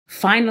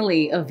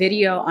Finally, a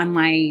video on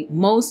my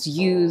most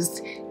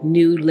used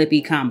nude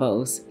lippy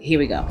combos. Here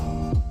we go.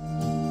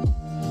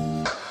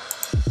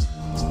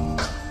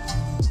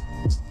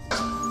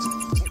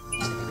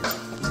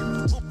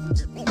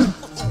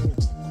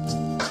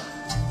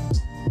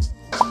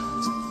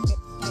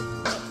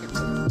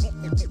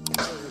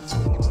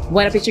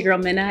 What up, it's your girl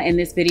Mena. In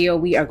this video,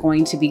 we are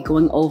going to be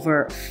going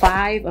over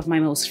 5 of my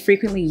most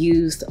frequently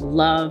used,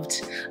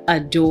 loved,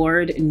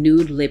 adored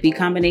nude lippy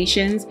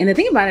combinations. And the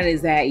thing about it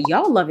is that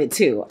y'all love it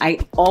too. I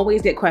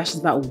always get questions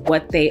about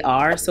what they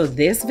are. So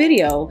this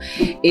video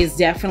is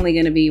definitely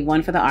gonna be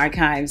one for the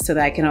archives so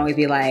that I can always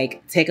be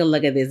like, take a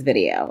look at this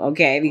video,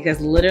 okay? Because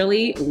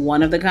literally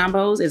one of the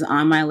combos is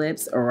on my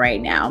lips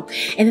right now.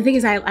 And the thing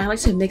is, I like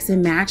to mix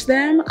and match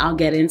them. I'll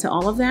get into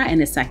all of that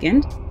in a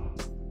second.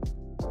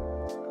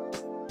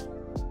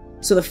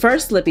 So the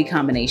first lippy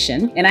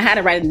combination, and I had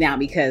to write them down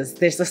because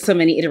there's just so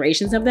many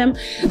iterations of them.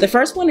 The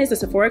first one is the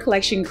Sephora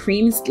Collection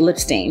Cream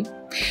Lipstain.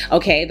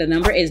 Okay, the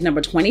number is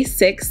number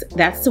 26.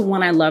 That's the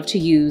one I love to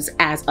use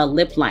as a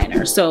lip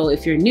liner. So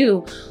if you're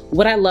new,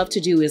 what I love to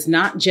do is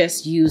not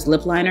just use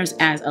lip liners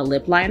as a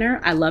lip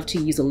liner. I love to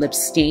use a lip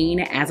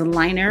stain as a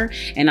liner,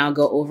 and I'll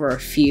go over a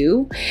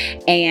few.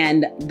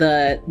 And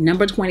the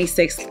number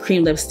 26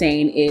 cream lip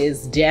stain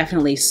is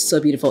definitely so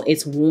beautiful.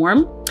 It's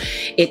warm.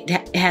 It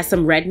has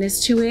some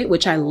redness to it,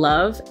 which I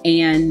love,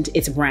 and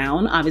it's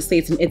brown. Obviously,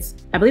 it's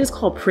I believe it's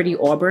called Pretty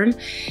Auburn.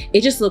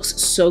 It just looks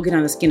so good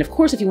on the skin. Of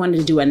course, if you wanted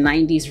to do a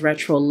 90s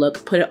retro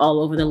look, put it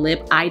all over the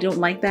lip. I don't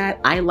like that.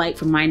 I like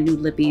for my nude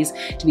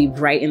lippies to be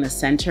bright in the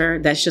center.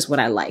 That's just what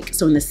I like.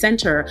 So in the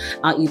center,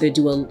 I'll either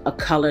do a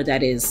color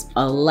that is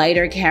a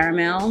lighter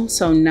caramel,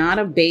 so not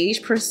a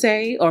beige per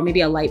se, or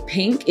maybe a light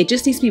pink. It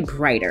just needs to be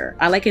brighter.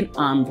 I like an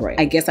ombre.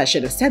 I guess I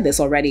should have said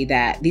this already,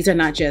 that these are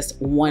not just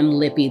one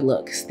lippy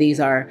looks. These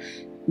are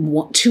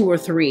 2 or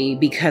 3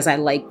 because I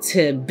like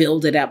to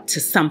build it up to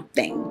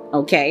something,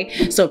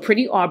 okay? So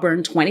Pretty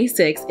Auburn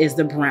 26 is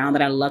the brown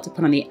that I love to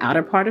put on the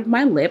outer part of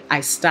my lip. I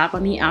stop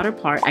on the outer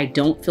part. I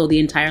don't fill the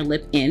entire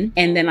lip in.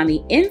 And then on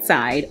the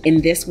inside,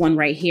 in this one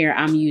right here,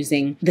 I'm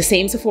using the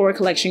same Sephora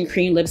Collection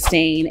Cream Lip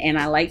Stain, and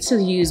I like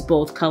to use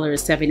both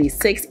colors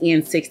 76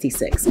 and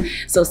 66.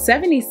 So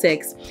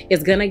 76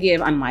 is gonna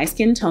give on my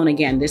skin tone.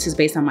 Again, this is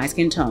based on my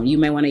skin tone. You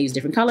may wanna use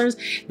different colors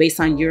based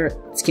on your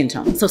skin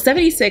tone. So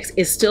 76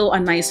 is still a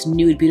nice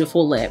nude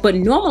beautiful lip, but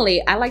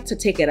normally I like to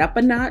take it up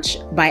a notch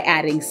by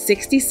adding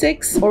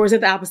 66, or is it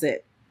the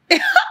opposite? I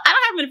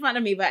don't have them in front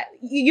of me, but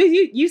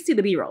you see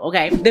the B-roll,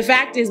 okay? The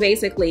fact is,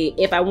 basically,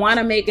 if I want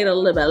to make it a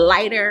little bit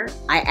lighter,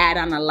 I add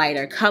on a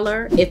lighter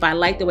color. If I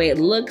like the way it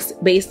looks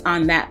based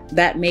on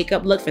that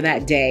makeup look for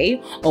that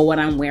day, or what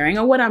I'm wearing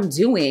or what I'm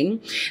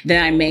doing,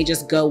 then I may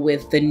just go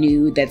with the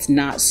nude that's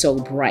not so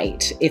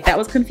bright. If that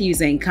was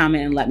confusing,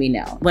 comment and let me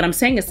know. What I'm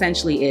saying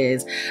essentially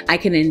is I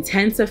can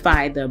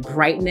intensify the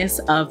brightness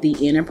of the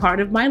inner part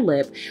of my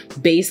lip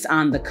based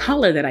on the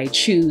color that I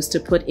choose to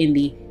put in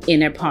the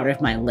inner part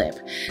of my lip.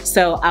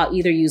 So I'll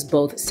either use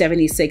both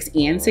 76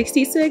 and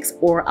 66,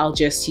 or I'll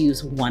just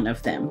use one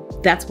of them.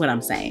 That's what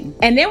I'm saying.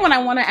 And then when I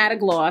want to add a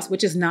gloss,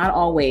 which is not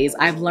always,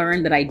 I've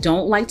learned that I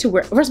don't like to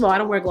wear, first of all, I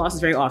don't wear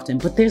glosses very often,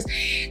 but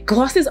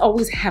glosses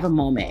always have a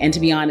moment. And to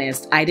be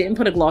honest, I didn't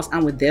put a gloss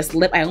on with this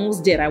lip. I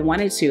almost did, I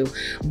wanted to,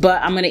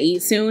 but I'm gonna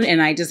eat soon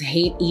and I just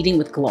hate eating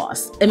with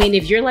gloss. I mean,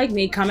 if you're like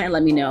me, comment and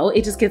let me know.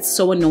 It just gets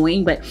so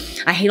annoying, but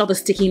I hate all the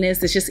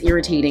stickiness. It's just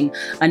irritating.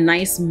 A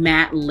nice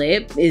matte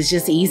lip is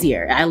just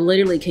easier. I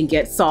literally can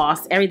get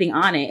sauce, everything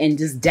on it, and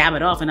just dab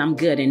it off and I'm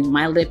good. And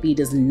my lippy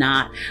does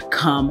not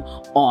come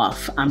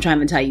off. I'm trying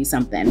to tell you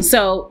something.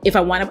 So if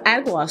I want to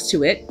add gloss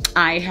to it,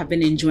 I have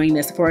been enjoying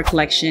this Sephora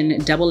Collection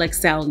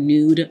XXL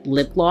Nude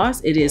Lip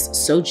Gloss. It is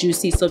so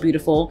juicy, so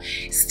beautiful,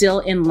 still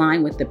in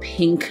line with the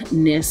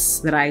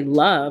pinkness that I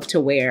love to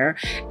wear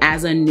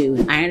as a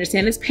nude. I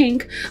understand it's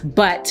pink,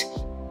 but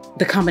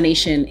the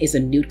combination is a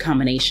nude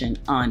combination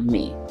on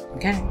me,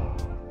 okay?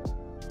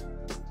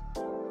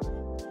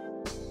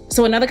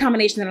 So another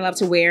combination that I love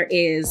to wear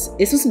is,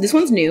 this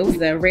one's new,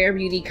 the Rare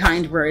Beauty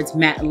Kind Words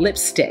Matte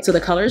Lipstick. So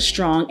the color is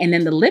strong, and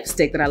then the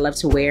lipstick that I love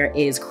to wear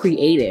is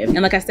Creative.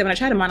 And like I said, when I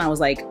tried them on, I was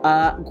like,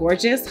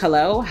 gorgeous,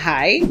 hello,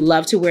 hi.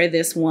 Love to wear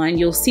this one.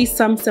 You'll see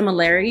some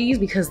similarities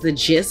because the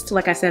gist,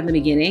 like I said in the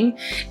beginning,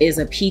 is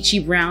a peachy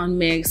brown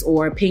mix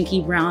or a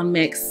pinky brown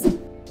mix.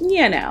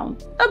 You know,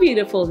 a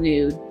beautiful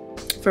nude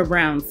for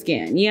brown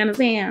skin, you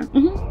understand?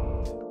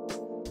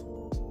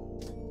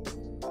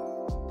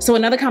 So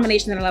another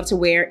combination that I love to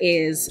wear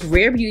is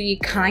Rare Beauty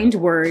Kind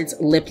Words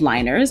Lip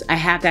Liners. I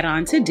have that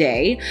on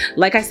today.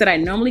 Like I said, I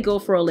normally go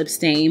for a lip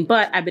stain,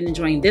 but I've been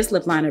enjoying this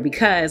lip liner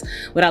because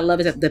what I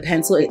love is that the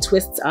pencil, it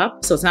twists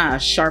up, so it's not a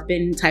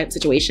sharpened type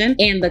situation,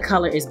 and the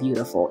color is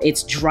beautiful.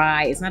 It's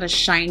dry, it's not a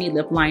shiny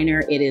lip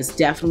liner. It is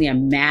definitely a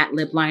matte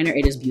lip liner.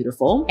 It is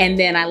beautiful. And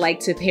then I like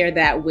to pair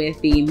that with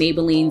the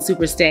Maybelline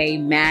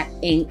Superstay Matte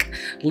Ink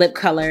Lip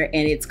Color,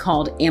 and it's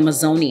called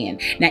Amazonian.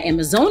 Now,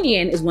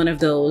 Amazonian is one of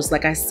those,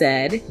 like I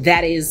said,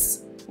 that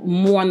is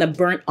more on the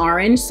burnt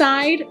orange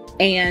side,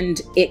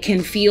 and it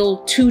can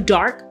feel too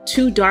dark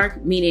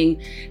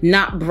meaning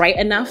not bright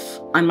enough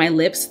on my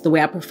lips the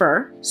way I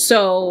prefer.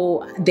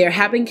 So there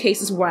have been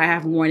cases where I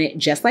have worn it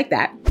just like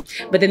that,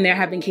 but then there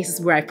have been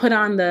cases where I put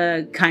on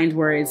the Kind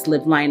Words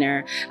lip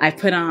liner, I've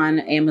put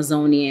on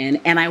Amazonian,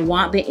 and I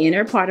want the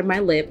inner part of my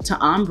lip to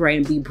ombre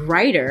and be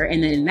brighter,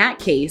 and then in that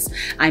case,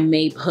 I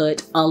may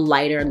put a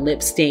lighter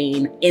lip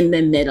stain in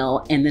the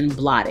middle and then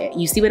blot it.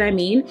 You see what I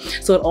mean?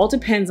 So it all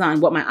depends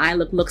on what my eye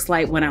look looks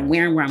like, what I'm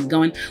wearing, where I'm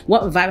going,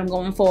 what vibe I'm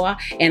going for,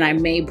 and I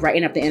may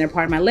brighten up the inner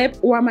part of my lip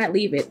or I might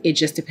leave it. It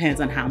just depends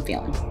on how I'm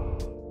feeling.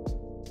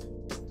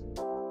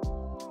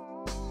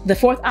 The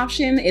fourth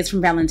option is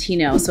from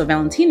Valentino. So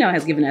Valentino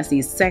has given us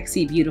these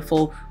sexy,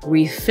 beautiful,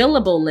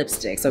 refillable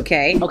lipsticks,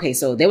 okay? Okay,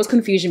 so there was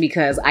confusion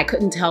because I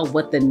couldn't tell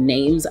what the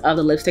names of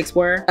the lipsticks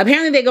were.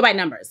 Apparently they go by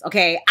numbers,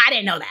 okay? I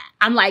didn't know that.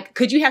 I'm like,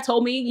 could you have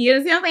told me? You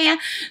know what I'm saying?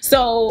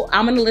 So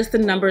I'm gonna list the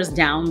numbers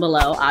down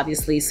below,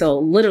 obviously. So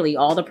literally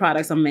all the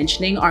products I'm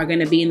mentioning are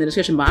gonna be in the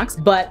description box,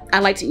 but I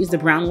like to use the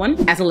brown one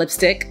as a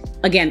lipstick.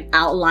 Again,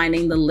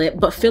 outlining the lip,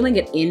 but filling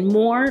it in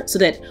more so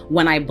that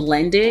when I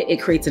blend it, it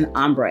creates an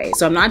ombre.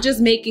 So I'm not just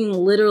making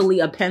literally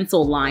a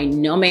pencil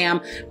line. No, ma'am.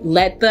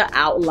 Let the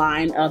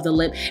outline of the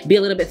lip be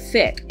a little bit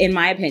thick, in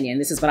my opinion.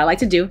 This is what I like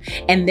to do.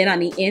 And then on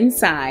the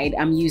inside,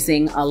 I'm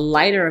using a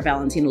lighter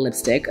Valentino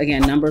lipstick.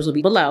 Again, numbers will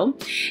be below.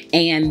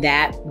 And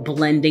that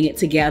blending it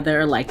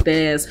together like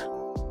this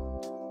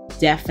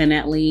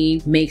definitely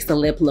makes the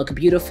lip look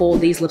beautiful.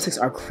 These lipsticks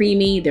are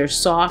creamy, they're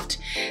soft,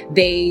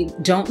 they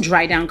don't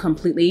dry down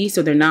completely,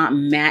 so they're not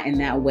matte in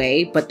that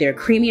way, but they're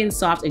creamy and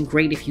soft and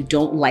great if you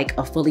don't like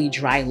a fully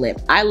dry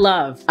lip. I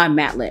love a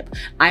matte lip.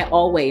 I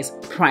always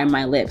prime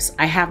my lips.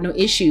 I have no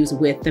issues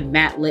with the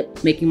matte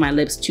lip making my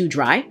lips too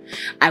dry.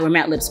 I wear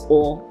matte lips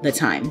all the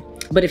time.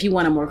 But if you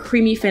want a more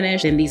creamy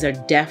finish, then these are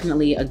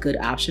definitely a good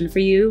option for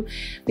you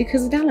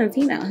because it's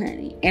Valentino,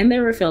 honey. And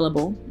they're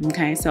refillable,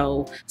 okay?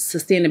 So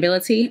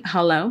sustainability,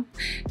 hello.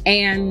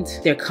 And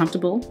they're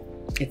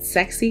comfortable, it's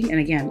sexy, and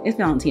again, it's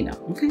Valentino,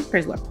 okay?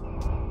 Praise the Lord.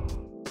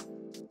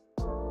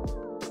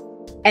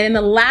 And then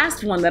the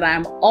last one that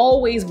I'm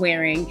always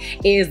wearing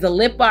is the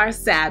Lip Bar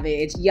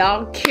Savage.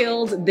 Y'all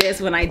killed this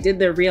when I did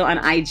the reel on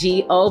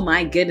IG. Oh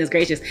my goodness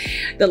gracious.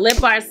 The Lip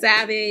Bar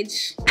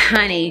Savage,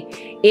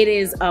 honey, it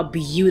is a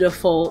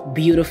beautiful,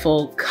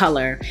 beautiful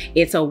color.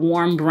 It's a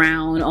warm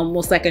brown,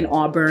 almost like an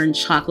auburn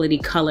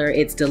chocolatey color.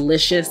 It's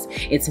delicious,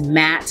 it's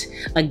matte.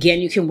 Again,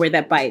 you can wear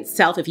that by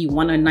itself if you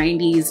want a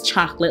 90s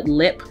chocolate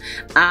lip.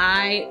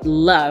 I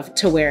love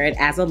to wear it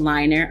as a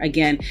liner.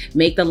 Again,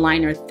 make the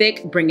liner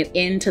thick, bring it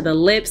into the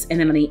lips, and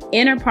then on the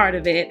inner part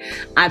of it,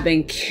 I've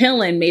been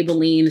killing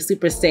Maybelline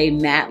Super Stay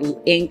Matte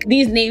Ink.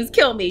 These names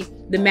kill me.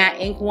 The matte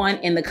ink one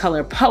in the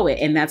color Poet,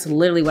 and that's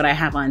literally what I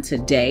have on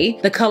today.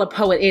 The color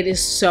Poet, it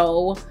is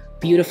so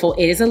beautiful.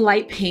 It is a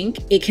light pink.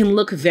 It can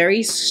look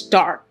very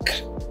stark,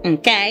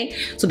 okay?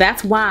 So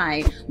that's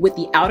why with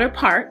the outer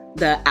part,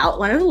 the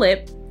outline of the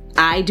lip,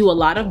 I do a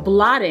lot of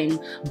blotting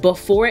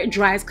before it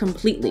dries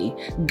completely.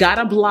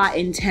 Gotta blot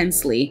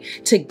intensely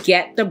to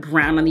get the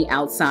brown on the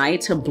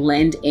outside to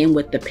blend in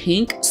with the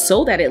pink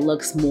so that it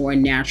looks more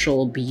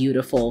natural,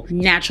 beautiful.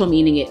 Natural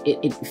meaning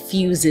it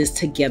fuses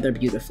together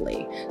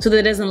beautifully. So that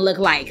it doesn't look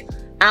like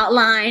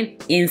outline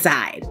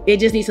inside. It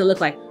just needs to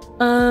look like,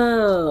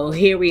 oh,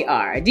 here we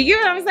are. Do you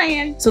get what I'm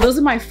saying? So those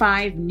are my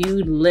 5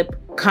 nude lip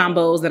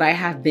combos that I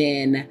have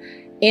been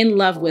in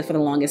love with for the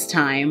longest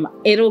time.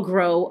 It'll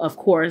grow, of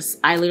course.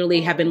 I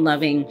literally have been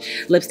loving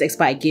lipsticks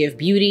by Give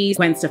Beauty,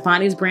 Gwen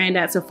Stefani's brand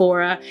at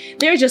Sephora.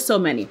 There are just so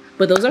many,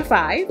 but those are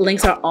 5.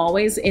 Links are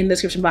always in the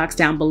description box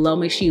down below.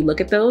 Make sure you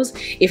look at those.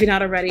 If you're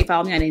not already,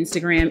 follow me on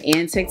Instagram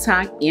and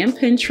TikTok and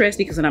Pinterest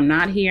because when I'm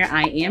not here,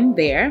 I am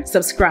there.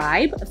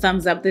 Subscribe,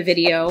 thumbs up the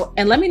video,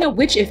 and let me know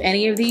which, if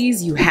any of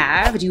these you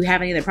have. Do you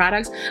have any of the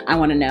products? I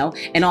wanna know.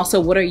 And also,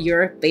 what are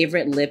your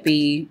favorite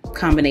lippy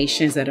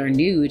combinations that are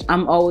nude?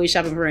 I'm always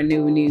shopping for a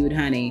new nude,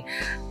 honey.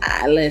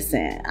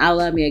 Listen, I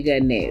love me a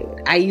good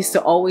nude. I used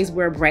to always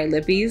wear bright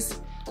lippies,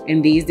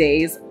 and these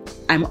days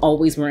I'm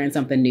always wearing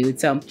something nude.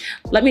 So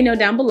let me know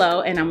down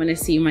below, and I'm gonna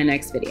see you in my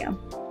next video.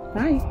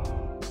 Bye.